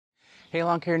Hey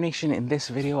Lawn Care Nation, in this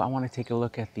video I want to take a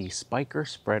look at the Spyker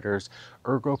Spreaders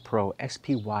ERGO-Pro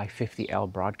SPY50L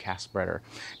broadcast spreader.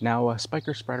 Now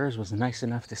Spyker Spreaders was nice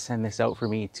enough to send this out for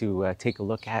me to take a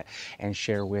look at and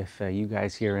share with you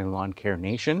guys here in Lawn Care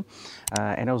Nation.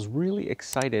 And I was really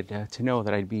excited to know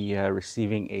that I'd be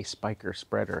receiving a Spyker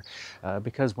spreader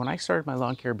because when I started my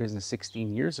lawn care business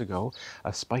 16 years ago,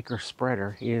 a Spyker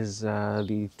spreader is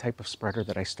the type of spreader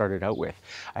that I started out with.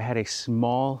 I had a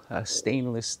small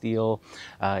stainless steel,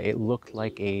 it looked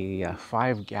like a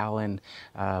 5-gallon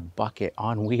bucket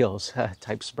on wheels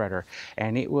type spreader,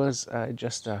 and it was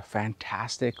just a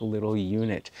fantastic little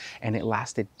unit, and it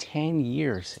lasted 10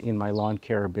 years in my lawn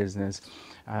care business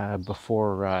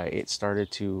before it started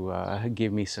to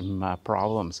give me some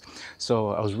problems. So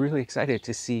I was really excited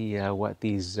to see what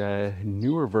these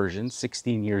newer versions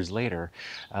 16 years later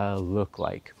look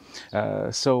like.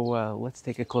 So let's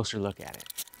take a closer look at it.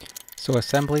 So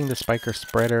assembling the Spyker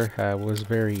spreader was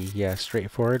very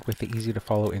straightforward with the easy to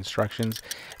follow instructions.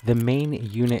 The main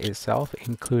unit itself,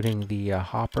 including the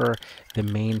hopper, the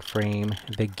main frame,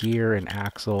 the gear and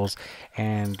axles,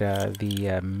 and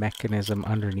the mechanism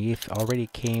underneath already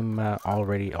came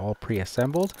all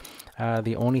pre-assembled.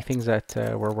 The only things that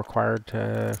were required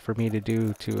for me to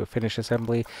do to finish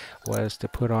assembly was to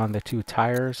put on the 2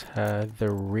 tires, the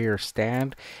rear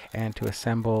stand, and to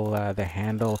assemble the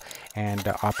handle and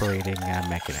operating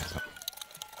mechanism.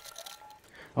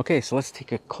 Okay, so let's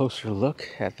take a closer look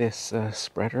at this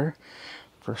spreader.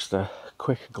 First, a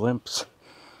quick glimpse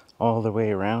all the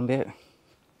way around it.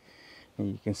 And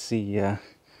you can see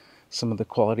some of the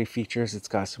quality features. It's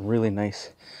got some really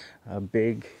nice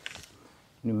big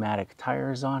pneumatic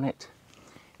tires on it.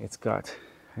 It's got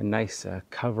a nice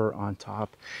cover on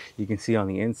top. You can see on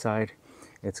the inside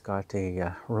it's got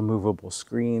a removable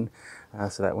screen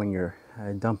so that when you're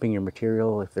dumping your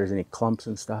material, if there's any clumps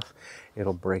and stuff,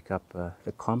 it'll break up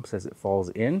the clumps as it falls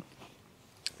in.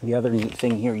 The other neat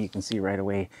thing here you can see right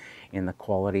away in the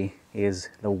quality is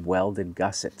the welded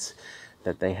gussets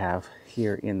that they have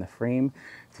here in the frame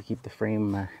to keep the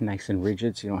frame nice and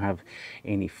rigid so you don't have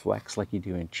any flex like you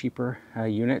do in cheaper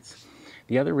units.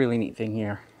 The other really neat thing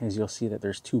here is you'll see that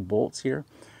there's 2 bolts here.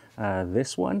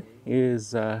 This one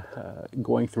is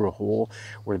going through a hole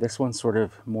where this one's sort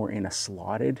of more in a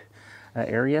slotted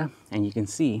area, and you can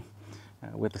see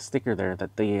with the sticker there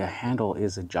that the handle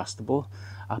is adjustable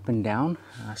up and down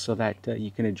so that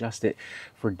you can adjust it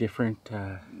for different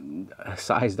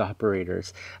sized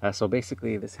operators. So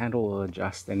basically this handle will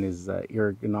adjust and is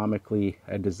ergonomically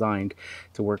designed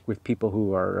to work with people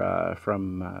who are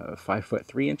from 5 foot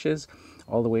 3 inches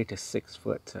all the way to 6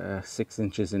 foot 6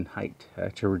 inches in height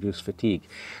to reduce fatigue.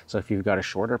 So if you've got a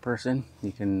shorter person,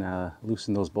 you can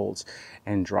loosen those bolts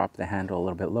and drop the handle a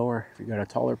little bit lower. If you've got a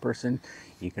taller person,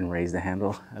 you can raise the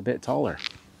handle a bit taller.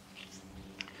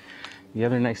 The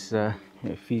other nice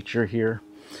feature here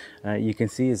you can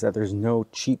see is that there's no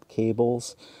cheap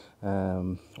cables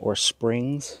or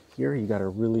springs here. You got a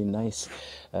really nice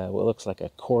what looks like a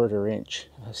 1/4 inch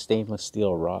stainless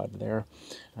steel rod there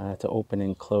to open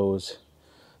and close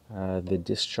the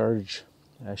discharge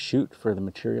chute for the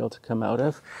material to come out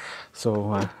of.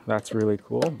 So that's really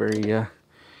cool, very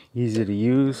easy to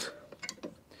use,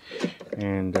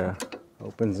 and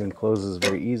opens and closes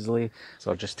very easily. So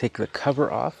I'll just take the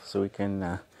cover off so we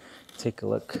can take a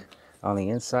look on the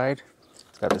inside.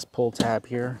 It's got this pull tab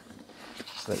here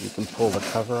so that you can pull the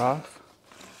cover off,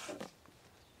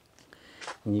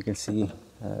 and you can see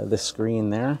the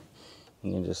screen there.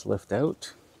 You can just lift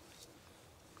out,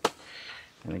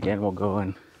 and again we'll go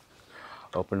and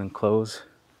open and close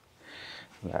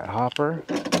that hopper.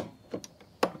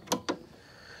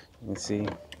 You can see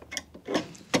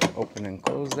open and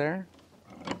close there.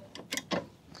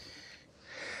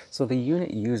 So the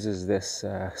unit uses this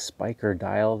Spyker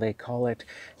dial, they call it,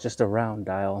 just a round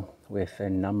dial with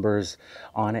numbers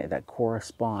on it that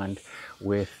correspond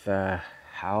with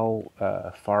how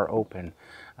far open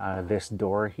this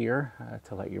door here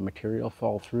to let your material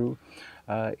fall through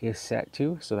is set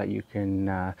to, so that you can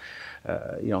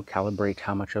calibrate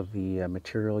how much of the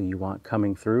material you want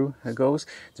coming through goes.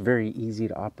 It's very easy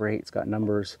to operate. It's got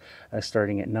numbers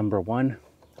starting at number 1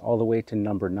 all the way to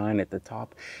number 9 at the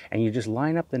top, and you just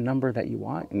line up the number that you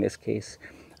want. In this case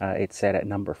it's set at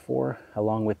number 4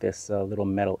 along with this little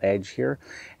metal edge here,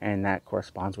 and that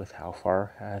corresponds with how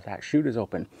far that chute is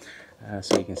open.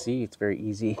 So you can see it's very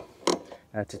easy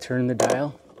to turn the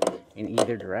dial in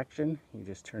either direction. You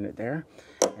just turn it there,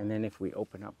 and then if we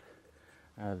open up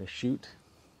the chute,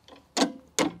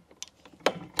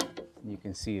 you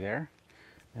can see there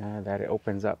that it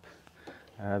opens up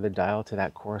the dial to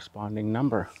that corresponding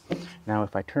number. Now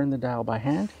if I turn the dial by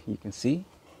hand, you can see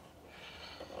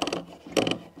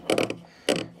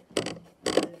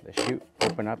the chute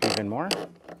open up even more,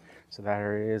 so that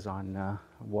it is on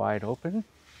wide open.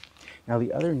 Now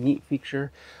the other neat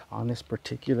feature on this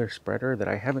particular spreader that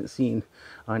I haven't seen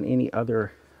on any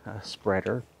other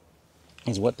spreader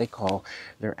is what they call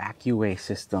their accuway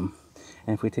system.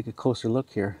 And if we take a closer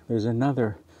look here, there's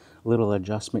another little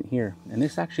adjustment here, and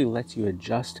this actually lets you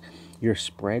adjust your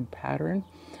spread pattern.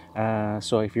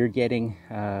 So if you're getting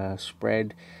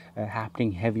spread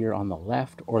happening heavier on the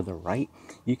left or the right,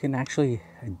 you can actually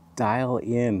dial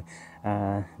in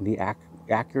the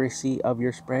accuracy of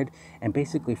your spread and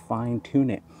basically fine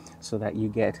tune it so that you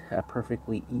get a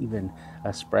perfectly even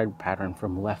spread pattern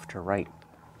from left to right.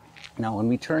 Now when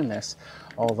we turn this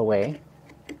all the way,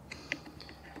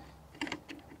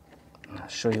 I'll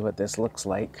show you what this looks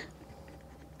like.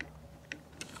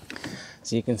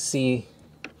 So you can see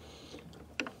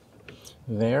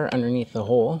there underneath the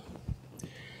hole,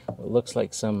 it looks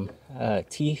like some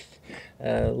teeth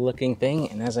looking thing,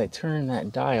 and as I turn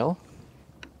that dial,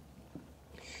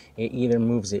 it either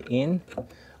moves it in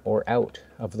or out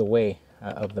of the way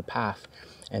of the path,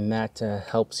 and that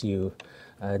helps you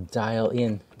dial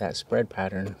in that spread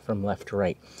pattern from left to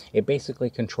right. It basically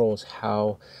controls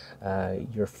how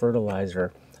your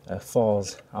fertilizer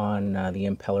falls on the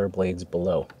impeller blades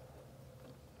below.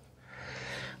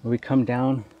 When we come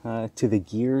down to the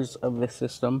gears of the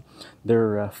system,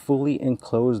 they're fully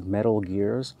enclosed metal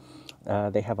gears.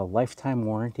 They have a lifetime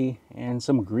warranty and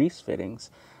some grease fittings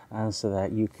so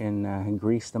that you can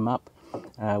grease them up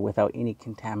without any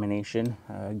contamination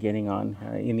getting on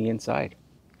in the inside.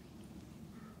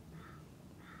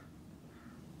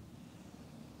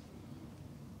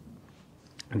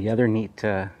 The other neat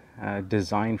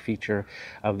design feature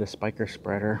of the Spyker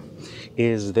spreader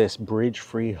is this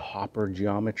bridge-free hopper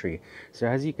geometry. So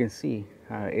as you can see,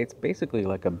 it's basically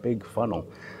like a big funnel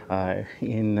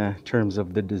in terms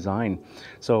of the design.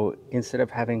 So instead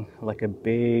of having like a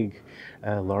big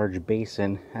large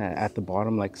basin at the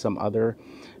bottom like some other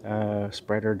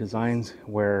spreader designs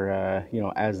where you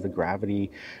know, as the gravity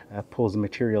pulls the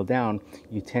material down,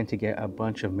 you tend to get a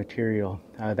bunch of material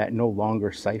that no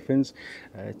longer siphons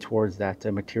towards that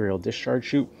material discharge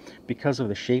chute. Because of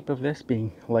the shape of this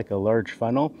being like a large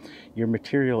funnel, your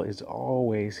material is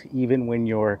always, even when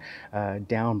you're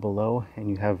down below and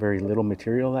you have very little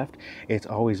material left, it's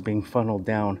always being funneled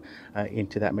down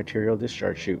into that material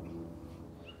discharge chute.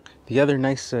 The other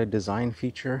nice design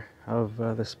feature of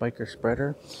the Spyker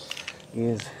spreader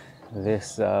is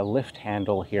this lift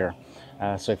handle here.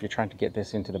 So if you're trying to get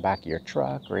this into the back of your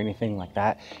truck or anything like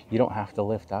that, you don't have to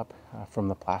lift up from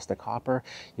the plastic hopper.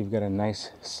 You've got a nice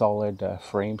solid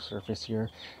frame surface here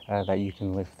that you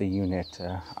can lift the unit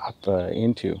up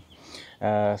into.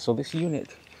 So this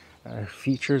unit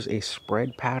features a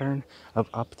spread pattern of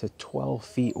up to 12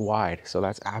 feet wide. So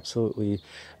that's absolutely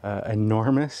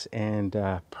enormous and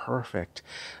perfect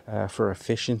for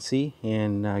efficiency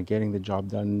in getting the job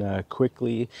done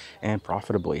quickly and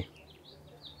profitably.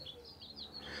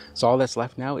 So all that's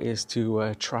left now is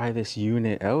to try this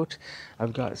unit out.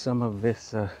 I've got some of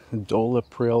this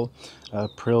Dolapril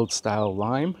prilled style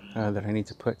lime that I need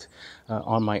to put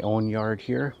on my own yard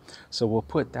here. So we'll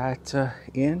put that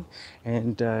in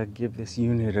and give this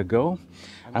unit a go.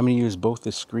 I'm going to use both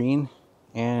the screen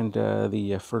and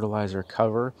the fertilizer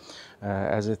cover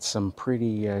as it's some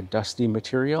pretty dusty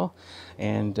material,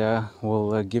 and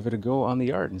we'll give it a go on the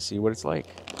yard and see what it's like.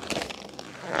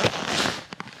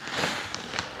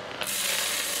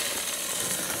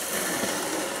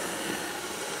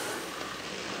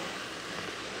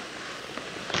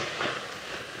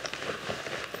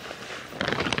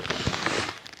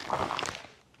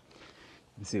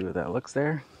 See what that looks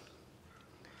there.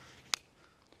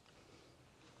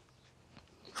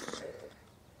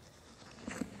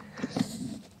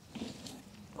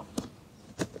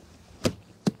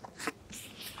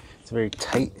 It's a very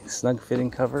tight, snug fitting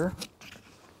cover.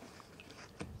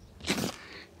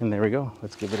 And there we go.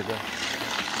 Let's give it a go.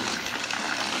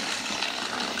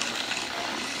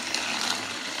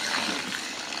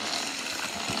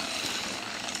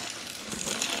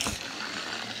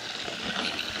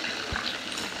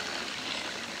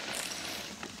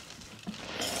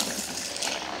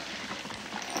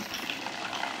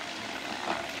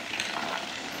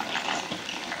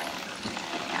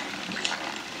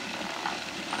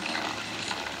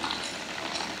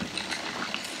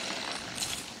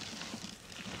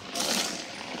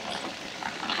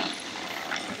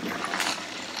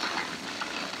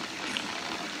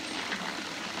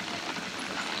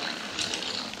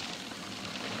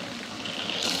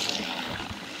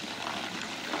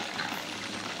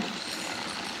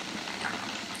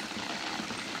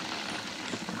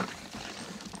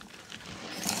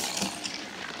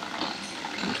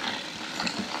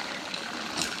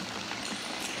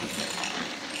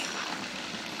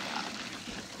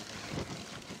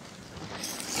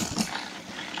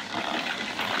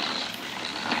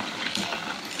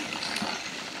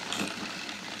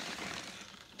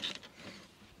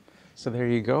 So there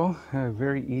you go,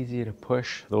 very easy to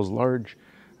push. Those large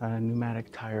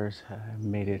pneumatic tires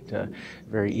made it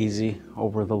very easy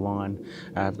over the lawn.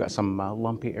 I've got some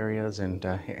lumpy areas and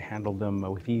handled them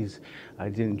with ease. I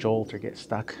didn't jolt or get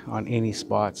stuck on any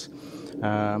spots.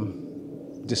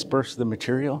 Dispersed the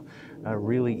material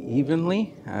really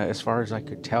evenly as far as I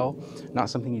could tell. Not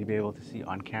something you'd be able to see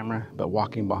on camera, but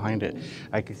walking behind it,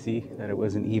 I could see that it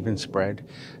was an even spread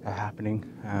happening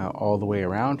all the way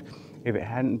around. If it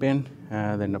hadn't been,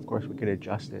 then of course we could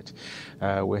adjust it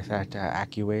with that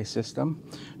accuway system,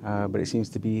 but it seems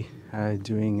to be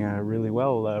doing really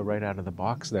well right out of the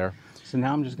box there. So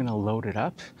now I'm just going to load it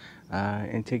up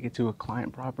and take it to a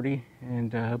client property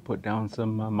and put down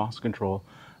some moss control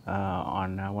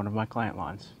on one of my client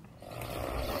lawns.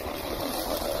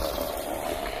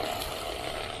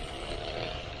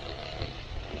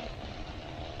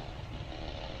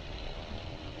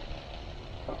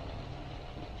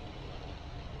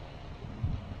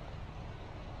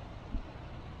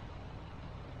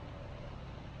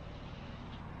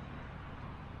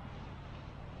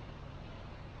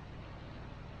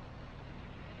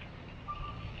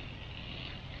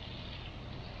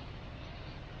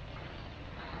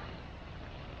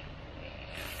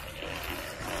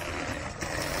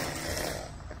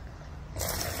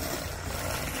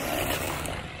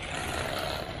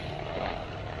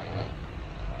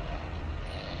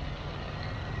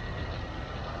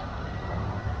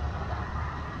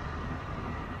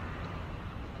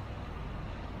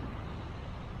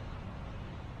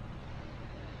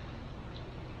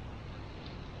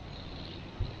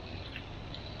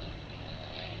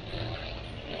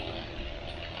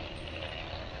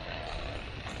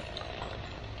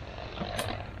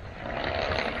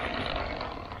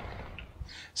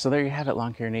 So there you have it,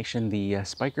 Lawn Care Nation, the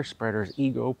Spyker Spreader's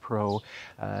ERGO-Pro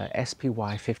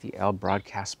SPY50L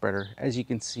broadcast spreader. As you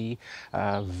can see,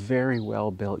 very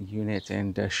well built unit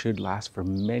and should last for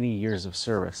many years of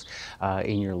service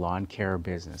in your lawn care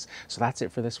business. So that's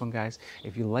it for this one, guys.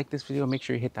 If you like this video, make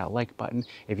sure you hit that like button.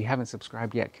 If you haven't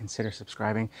subscribed yet, consider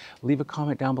subscribing. Leave a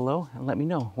comment down below and let me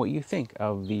know what you think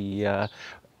of the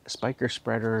Spyker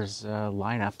Spreader's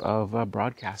lineup of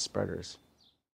broadcast spreaders.